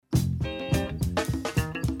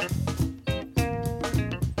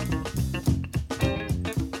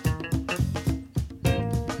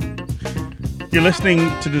You're listening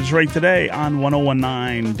to Detroit Today on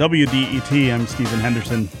 1019 WDET. I'm Stephen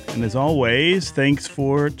Henderson. And as always, thanks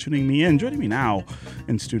for tuning me in. Joining me now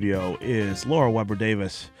in studio is Laura Weber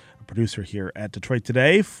Davis, a producer here at Detroit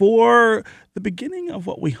Today, for the beginning of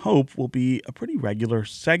what we hope will be a pretty regular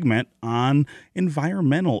segment on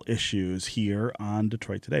environmental issues here on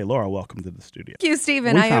Detroit Today. Laura, welcome to the studio. Thank you,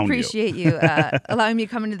 Stephen. I appreciate you allowing me to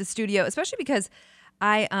come into the studio, especially because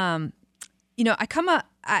I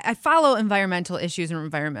follow environmental issues and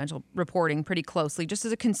environmental reporting pretty closely, just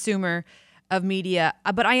as a consumer of media.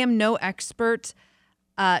 But I am no expert,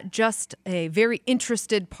 just a very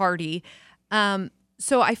interested party.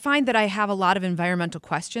 So I find that I have a lot of environmental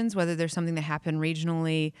questions, whether there's something that happened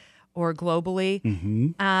regionally or globally.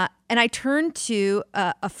 Mm-hmm. And I turned to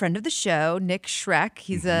a friend of the show, Nick Schreck.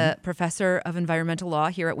 He's a professor of environmental law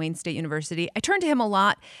here at Wayne State University. I turned to him a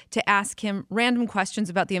lot to ask him random questions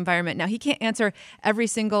about the environment. Now, he can't answer every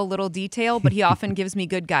single little detail, but he often gives me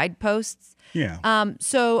good guideposts. Yeah.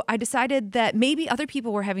 So I decided that maybe other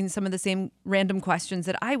people were having some of the same random questions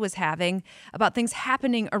that I was having about things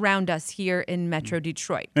happening around us here in Metro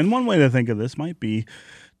Detroit. And one way to think of this might be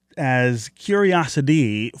as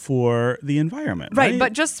curiosity for the environment, right?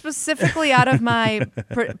 But just specifically out of my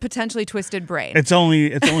potentially twisted brain. It's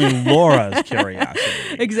only Laura's curiosity.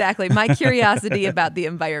 Exactly, my curiosity about the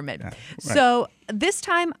environment. Yeah, right. So this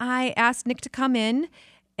time I asked Nick to come in,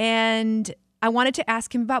 and I wanted to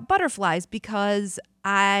ask him about butterflies because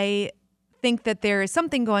I think that there is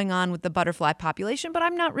something going on with the butterfly population, but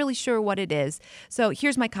I'm not really sure what it is. So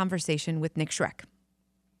here's my conversation with Nick Schreck.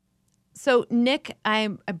 So, Nick, I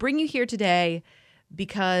bring you here today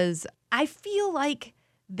because I feel like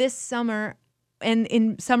this summer, and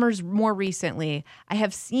in summers more recently, I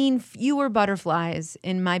have seen fewer butterflies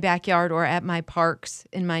in my backyard or at my parks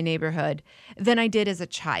in my neighborhood than I did as a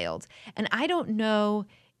child. And I don't know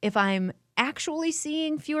if I'm actually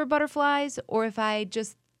seeing fewer butterflies or if I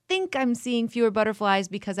just think I'm seeing fewer butterflies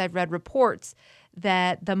because I've read reports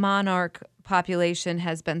that the monarch population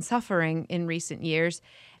has been suffering in recent years.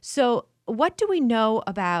 So what do we know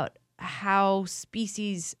about how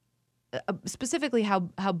species, specifically how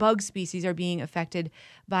bug species are being affected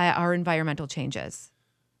by our environmental changes?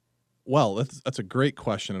 Well, that's a great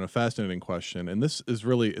question and a fascinating question. And this is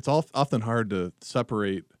really, it's often hard to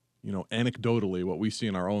separate, anecdotally what we see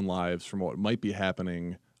in our own lives from what might be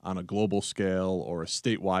happening on a global scale or a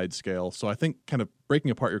statewide scale. So I think kind of breaking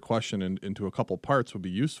apart your question into a couple parts would be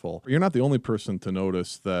useful. You're not the only person to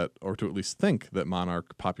notice that, or to at least think that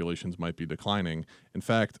monarch populations might be declining. In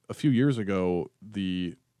fact, a few years ago,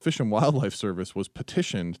 the Fish and Wildlife Service was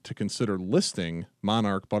petitioned to consider listing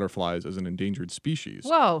monarch butterflies as an endangered species.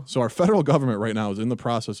 Whoa. So our federal government right now is in the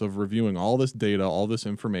process of reviewing all this data, all this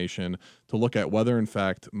information to look at whether, in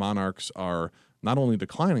fact, monarchs are not only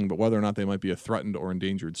declining, but whether or not they might be a threatened or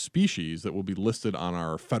endangered species that will be listed on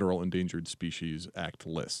our Federal Endangered Species Act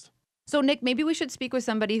list. So, Nick, maybe we should speak with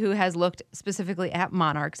somebody who has looked specifically at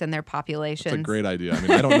monarchs and their populations. That's a great idea. I mean,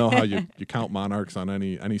 I don't know how you count monarchs on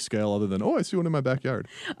any scale other than, I see one in my backyard.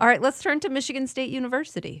 All right, let's turn to Michigan State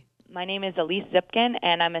University. My name is Elise Zipkin,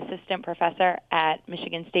 and I'm assistant professor at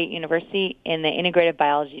Michigan State University in the Integrative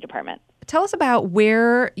Biology Department. Tell us about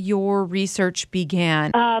where your research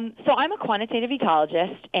began. So I'm a quantitative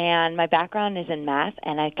ecologist, and my background is in math,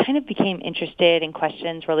 and I kind of became interested in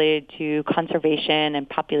questions related to conservation and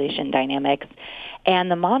population dynamics. And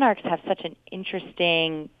the monarchs have such an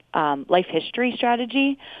interesting life history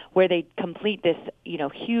strategy where they complete this,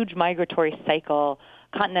 huge migratory cycle,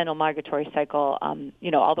 continental migratory cycle,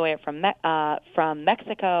 all the way up from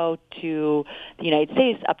Mexico to the United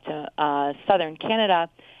States up to southern Canada.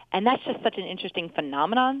 And that's just such an interesting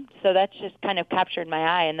phenomenon. So that's just kind of captured my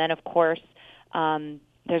eye. And then, of course,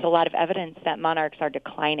 there's a lot of evidence that monarchs are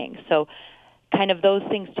declining. So kind of those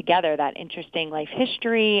things together, that interesting life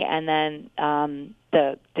history and then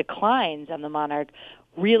the declines on the monarch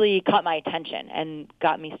really caught my attention and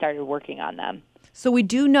got me started working on them. So we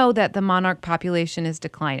do know that the monarch population is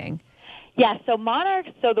declining. Yeah, so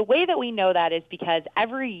the way that we know that is because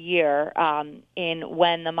every year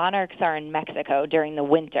when the monarchs are in Mexico during the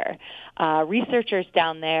winter, researchers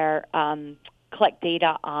down there collect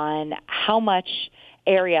data on how much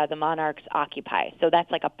area the monarchs occupy. So that's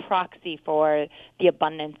like a proxy for the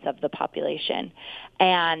abundance of the population.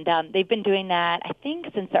 And they've been doing that, I think,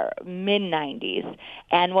 since the mid-90s.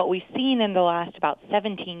 And what we've seen in the last about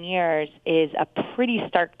 17 years is a pretty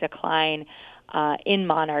stark decline in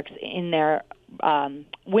monarchs in their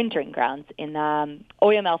wintering grounds in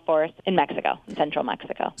OML forest in Mexico, in central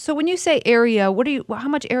Mexico. So when you say area, how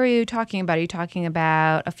much area are you talking about? Are you talking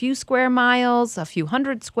about a few square miles, a few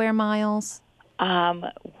hundred square miles?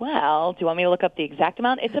 Well, do you want me to look up the exact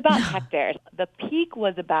amount? It's about hectares. The peak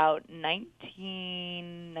was about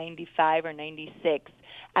 1995 or 96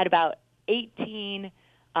 at about 18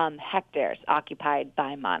 hectares occupied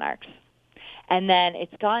by monarchs. And then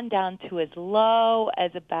it's gone down to as low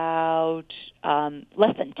as about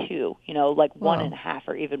less than 2, like 1.5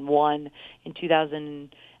 or even 1 in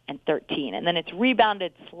 2013. And then it's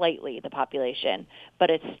rebounded slightly, the population, but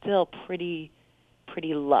it's still pretty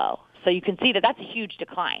low. So you can see that that's a huge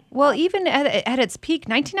decline. Well, even at its peak,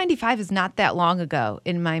 1995 is not that long ago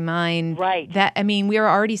in my mind. Right. We are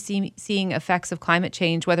already seeing effects of climate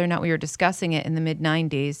change, whether or not we were discussing it in the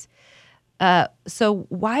mid-90s. So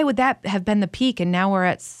why would that have been the peak, and now we're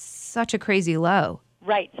at such a crazy low?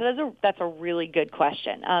 Right. So that's a really good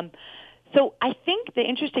question. So I think the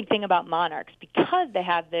interesting thing about monarchs, because they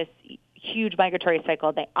have this huge migratory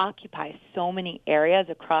cycle, they occupy so many areas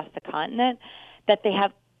across the continent that they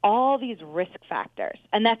have all these risk factors.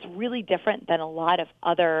 And that's really different than a lot of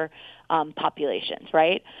other populations,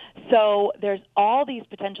 right? So there's all these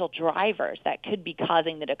potential drivers that could be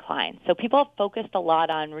causing the decline. So people have focused a lot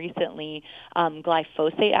on recently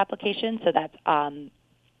glyphosate applications. So that's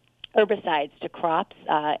herbicides to crops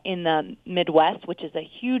in the Midwest, which is a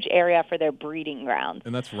huge area for their breeding grounds.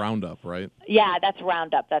 And that's Roundup, right? Yeah, that's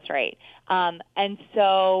Roundup. That's right. And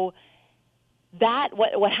so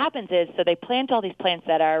what happens is, so they plant all these plants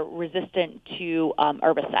that are resistant to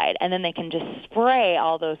herbicide, and then they can just spray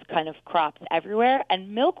all those kind of crops everywhere.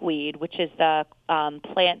 And milkweed, which is the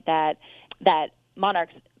plant that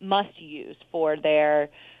monarchs must use for their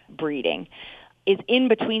breeding, is in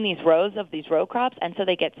between these rows of these row crops, and so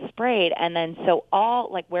they get sprayed. And then so all,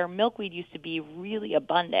 like where milkweed used to be really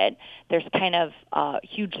abundant, there's kind of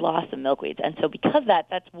huge loss of milkweeds. And so because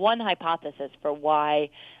that's one hypothesis for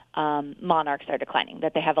why monarchs are declining,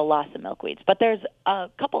 that they have a loss of milkweeds. But there's a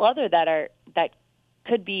couple other that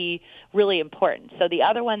could be really important. So the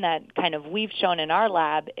other one that kind of we've shown in our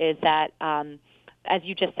lab is that, as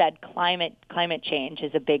you just said, climate change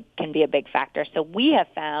can be a big factor. So we have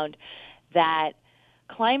found that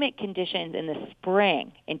climate conditions in the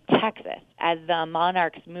spring in Texas, as the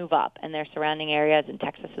monarchs move up in their surrounding areas, in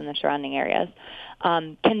Texas and the surrounding areas,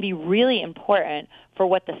 can be really important for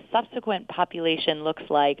what the subsequent population looks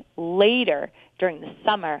like later during the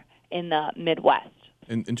summer in the Midwest.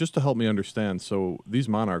 And just to help me understand, so these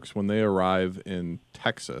monarchs, when they arrive in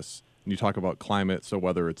Texas, and you talk about climate, so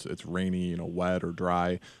whether it's rainy, wet or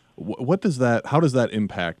dry, how does that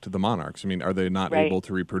impact the monarchs? I mean, are they not able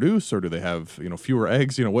to reproduce, or do they have, fewer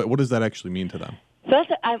eggs? What does that actually mean to them? So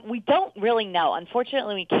we don't really know.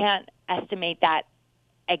 Unfortunately, we can't estimate that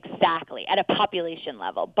exactly at a population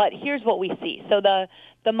level. But here's what we see. So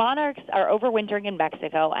the monarchs are overwintering in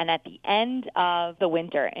Mexico, and at the end of the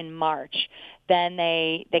winter in March, then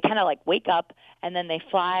they kind of like wake up, and then they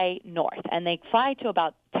fly north, and they fly to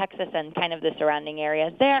about Texas and kind of the surrounding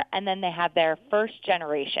areas there, and then they have their first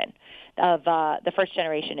generation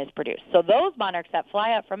is produced. So those monarchs that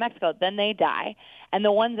fly up from Mexico, then they die, and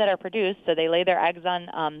the ones that are produced, so they lay their eggs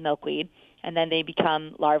on milkweed, and then they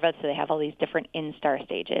become larvae, so they have all these different instar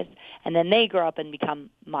stages, and then they grow up and become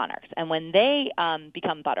monarchs. And when they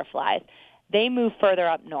become butterflies, they move further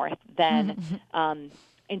up north than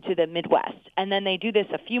into the Midwest. And then they do this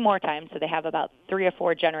a few more times, so they have about 3 or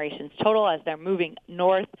 4 generations total as they're moving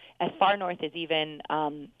north, as far north as even,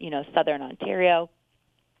 southern Ontario.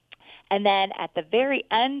 And then at the very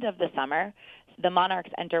end of the summer, the monarchs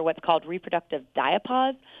enter what's called reproductive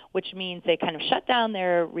diapause, which means they kind of shut down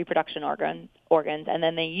their reproduction organs, and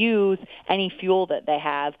then they use any fuel that they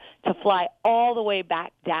have to fly all the way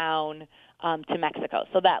back down to Mexico.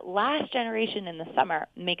 So that last generation in the summer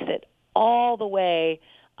makes it all the way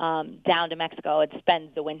down to Mexico. It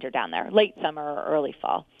spends the winter down there, late summer or early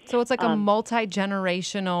fall. So it's like a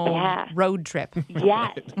multi-generational road trip.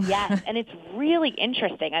 Yes. And it's really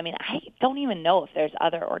interesting. I mean, I don't even know if there's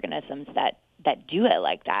other organisms that do it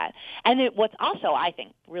like that. And what's also, I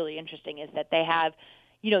think, really interesting is that they have,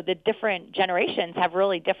 the different generations have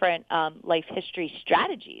really different life history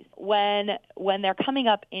strategies. When they're coming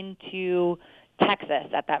up into Texas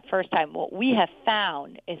at that first time, what we have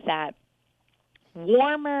found is that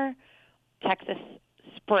warmer Texas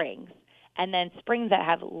springs and then springs that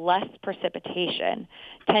have less precipitation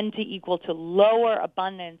tend to equal to lower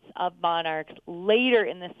abundance of monarchs later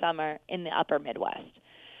in the summer in the upper Midwest.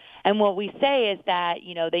 And what we say is that,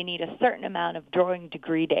 they need a certain amount of growing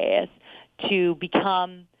degree days to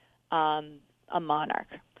become a monarch.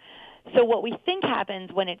 So what we think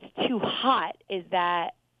happens when it's too hot is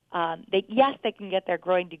that they can get their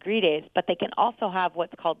growing degree days, but they can also have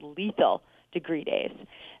what's called lethal degree days.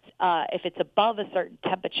 if it's above a certain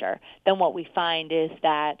temperature, then what we find is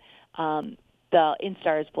that the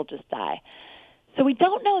instars will just die. So we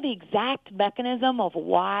don't know the exact mechanism of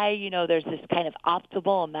why, there's this kind of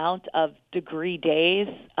optimal amount of degree days.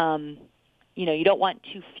 You don't want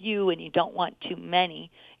too few and you don't want too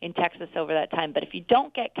many in Texas over that time. But if you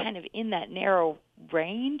don't get kind of in that narrow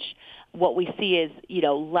range, what we see is,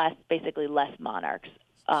 basically less monarchs.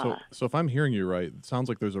 So if I'm hearing you right, it sounds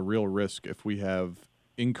like there's a real risk if we have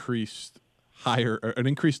an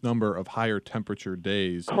increased number of higher temperature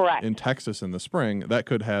days Correct. in Texas in the spring, that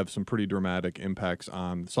could have some pretty dramatic impacts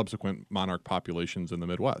on subsequent monarch populations in the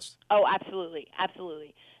Midwest. Oh, absolutely.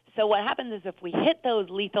 Absolutely. So what happens is if we hit those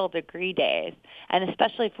lethal degree days, and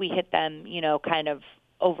especially if we hit them, kind of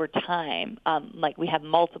over time, like we have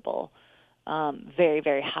multiple very,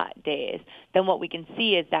 very hot days, then what we can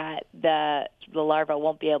see is that the larva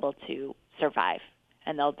won't be able to survive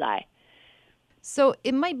and they'll die. So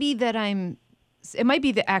it might be that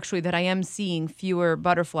actually that I am seeing fewer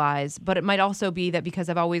butterflies, but it might also be that because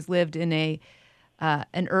I've always lived in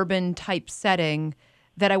an urban type setting,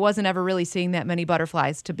 that I wasn't ever really seeing that many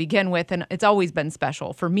butterflies to begin with, and it's always been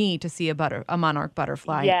special for me to see a monarch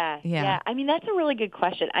butterfly. Yeah. I mean, that's a really good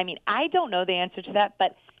question. I mean, I don't know the answer to that,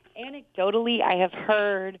 but anecdotally, I have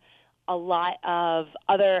heard a lot of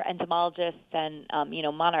other entomologists and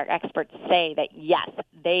monarch experts say that yes,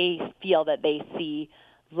 they feel that they see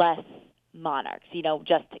less monarchs,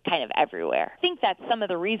 just kind of everywhere. I think that's some of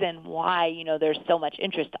the reason why there's so much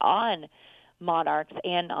interest on monarchs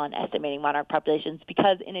and on estimating monarch populations,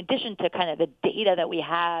 because in addition to kind of the data that we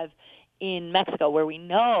have in Mexico where we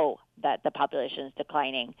know that the population is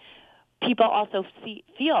declining, people also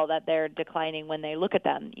feel that they're declining when they look at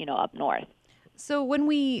them, up north. So when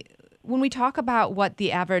we talk about what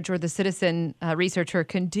the average or the citizen researcher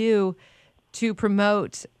can do to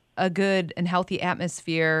promote a good and healthy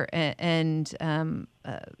atmosphere and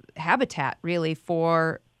habitat really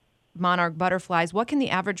for monarch butterflies, what can the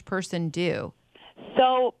average person do?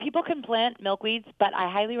 So people can plant milkweeds, but I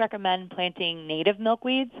highly recommend planting native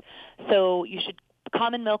milkweeds. So you should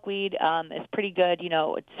common milkweed is pretty good,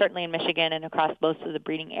 it's certainly in Michigan and across most of the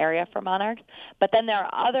breeding area for monarchs. But then there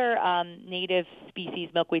are other native species,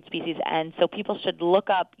 milkweed species, and so people should look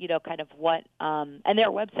up, kind of what, and there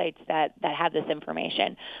are websites that have this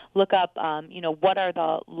information. Look up, what are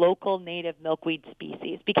the local native milkweed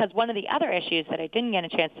species? Because one of the other issues that I didn't get a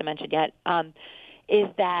chance to mention yet is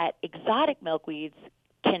that exotic milkweeds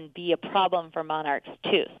can be a problem for monarchs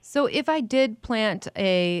too. So if I did plant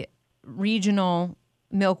a regional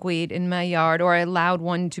milkweed in my yard, or I allowed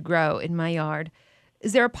one to grow in my yard,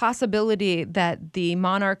 is there a possibility that the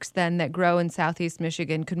monarchs then that grow in Southeast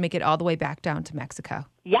Michigan could make it all the way back down to Mexico?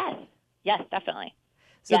 Yes, definitely.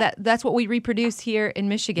 So that's what we reproduce here in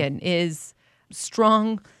Michigan is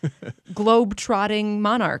strong, globe-trotting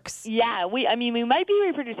monarchs. Yeah, we might be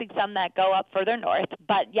reproducing some that go up further north,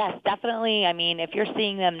 but yes, definitely. I mean, if you're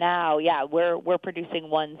seeing them now, we're producing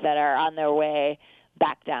ones that are on their way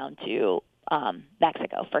back down to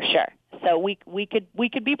Mexico for sure. So we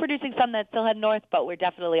could be producing some that still head north, but we're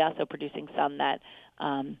definitely also producing some that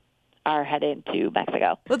are headed to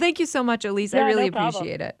Mexico. Well, thank you so much, Elise. I really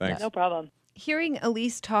appreciate it. Thanks. No problem. Hearing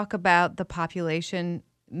Elise talk about the population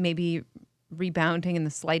maybe rebounding in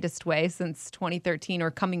the slightest way since 2013,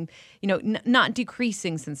 or coming, not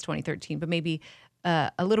decreasing since 2013, but maybe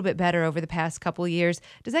a little bit better over the past couple of years.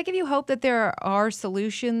 Does that give you hope that there are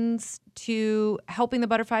solutions to helping the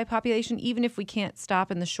butterfly population, even if we can't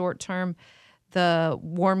stop in the short term the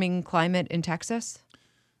warming climate in Texas?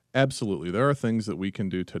 Absolutely. There are things that we can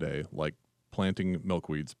do today, like planting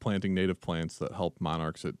milkweeds, planting native plants that help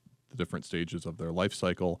monarchs at the different stages of their life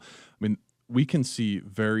cycle. I mean, we can see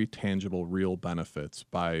very tangible, real benefits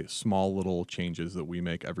by small little changes that we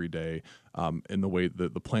make every day in the way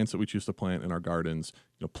that the plants that we choose to plant in our gardens,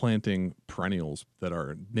 planting perennials that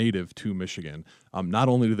are native to Michigan. Not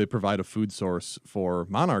only do they provide a food source for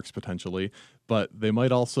monarchs potentially, but they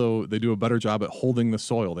do a better job at holding the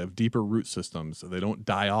soil. They have deeper root systems. They don't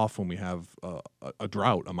die off when we have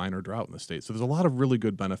a minor drought in the state. So there's a lot of really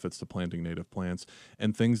good benefits to planting native plants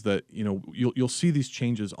and things that, you'll see these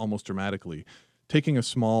changes almost dramatically. Taking a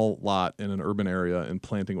small lot in an urban area and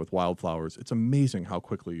planting it with wildflowers, it's amazing how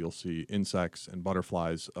quickly you'll see insects and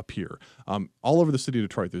butterflies appear. All over the city of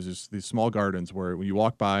Detroit, there's these small gardens where when you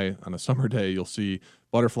walk by on a summer day, you'll see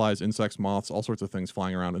butterflies, insects, moths, all sorts of things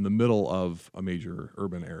flying around in the middle of a major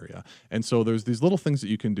urban area. And so there's these little things that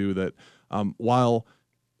you can do that, while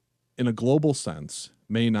in a global sense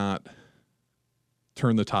may not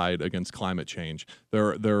turn the tide against climate change,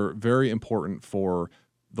 they're very important for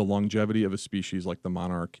the longevity of a species like the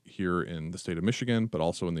monarch here in the state of Michigan, but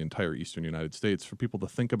also in the entire eastern United States, for people to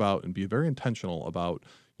think about and be very intentional about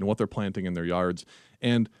what they're planting in their yards,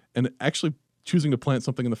 and actually choosing to plant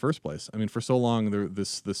something in the first place. I mean, for so long,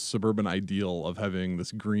 this suburban ideal of having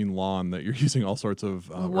this green lawn that you're using all sorts of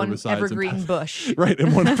one herbicides, evergreen bush, right?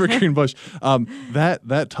 And one evergreen bush.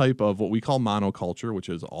 That type of what we call monoculture, which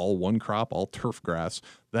is all one crop, all turf grass,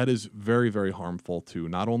 that is very, very harmful to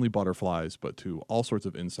not only butterflies but to all sorts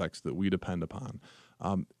of insects that we depend upon.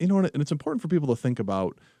 And it's important for people to think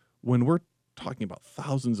about when we're talking about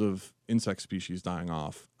thousands of insect species dying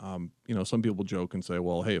off. Some people joke and say,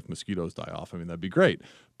 well, hey, if mosquitoes die off, I mean, that'd be great.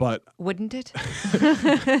 But wouldn't it?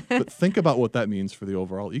 But think about what that means for the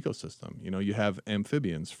overall ecosystem. You have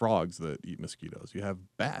amphibians, frogs that eat mosquitoes. You have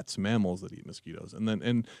bats, mammals that eat mosquitoes.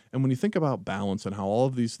 And when you think about balance and how all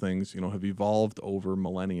of these things, have evolved over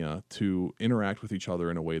millennia to interact with each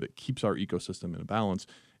other in a way that keeps our ecosystem in balance.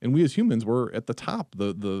 And we as humans, we're at the top,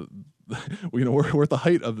 we're at the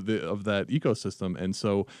height of that ecosystem. And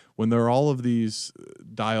so when there are all of these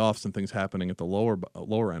die-offs and things happening at the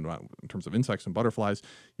lower end in terms of insects and butterflies,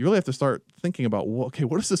 you really have to start thinking about, what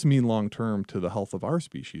does this mean long-term to the health of our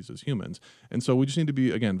species as humans? And so we just need to be,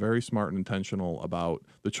 again, very smart and intentional about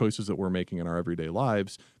the choices that we're making in our everyday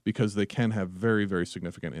lives, because they can have very, very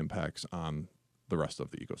significant impacts on the rest of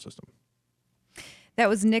the ecosystem. That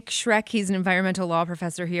was Nick Schreck. He's an environmental law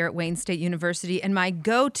professor here at Wayne State University, and my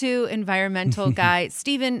go-to environmental guy.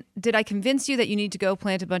 Stephen, did I convince you that you need to go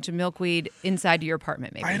plant a bunch of milkweed inside your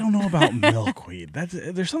apartment, maybe? I don't know about milkweed.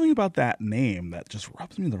 There's something about that name that just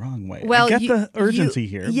rubs me the wrong way. Well, I get the urgency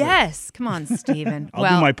here. Yes. Come on, Stephen.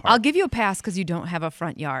 I'll do my part. I'll give you a pass because you don't have a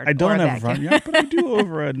front yard. I don't have a front yard, but I do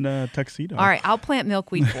over in Tuxedo. All right, I'll plant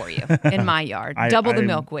milkweed for you in my yard. Double the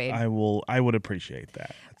milkweed. I would appreciate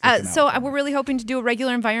that. We're really hoping to do a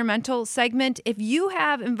regular environmental segment. If you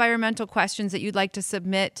have environmental questions that you'd like to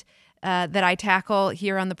submit that I tackle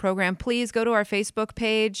here on the program, please go to our Facebook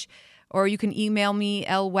page, or you can email me,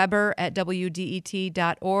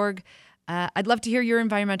 lweber@wdet.org. I'd love to hear your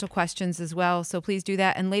environmental questions as well, so please do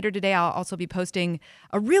that. And later today, I'll also be posting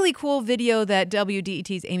a really cool video that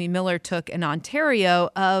WDET's Amy Miller took in Ontario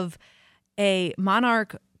of a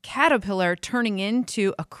monarch caterpillar turning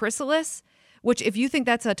into a chrysalis, which if you think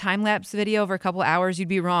that's a time-lapse video over a couple hours, you'd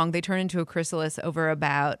be wrong. They turn into a chrysalis over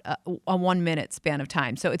about a 1 minute span of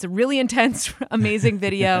time. So it's a really intense, amazing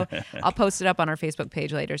video. I'll post it up on our Facebook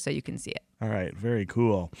page later so you can see it. All right, very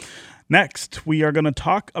cool. Next, we are going to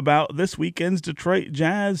talk about this weekend's Detroit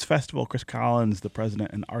Jazz Festival. Chris Collins, the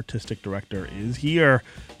president and artistic director, is here.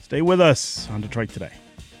 Stay with us on Detroit Today.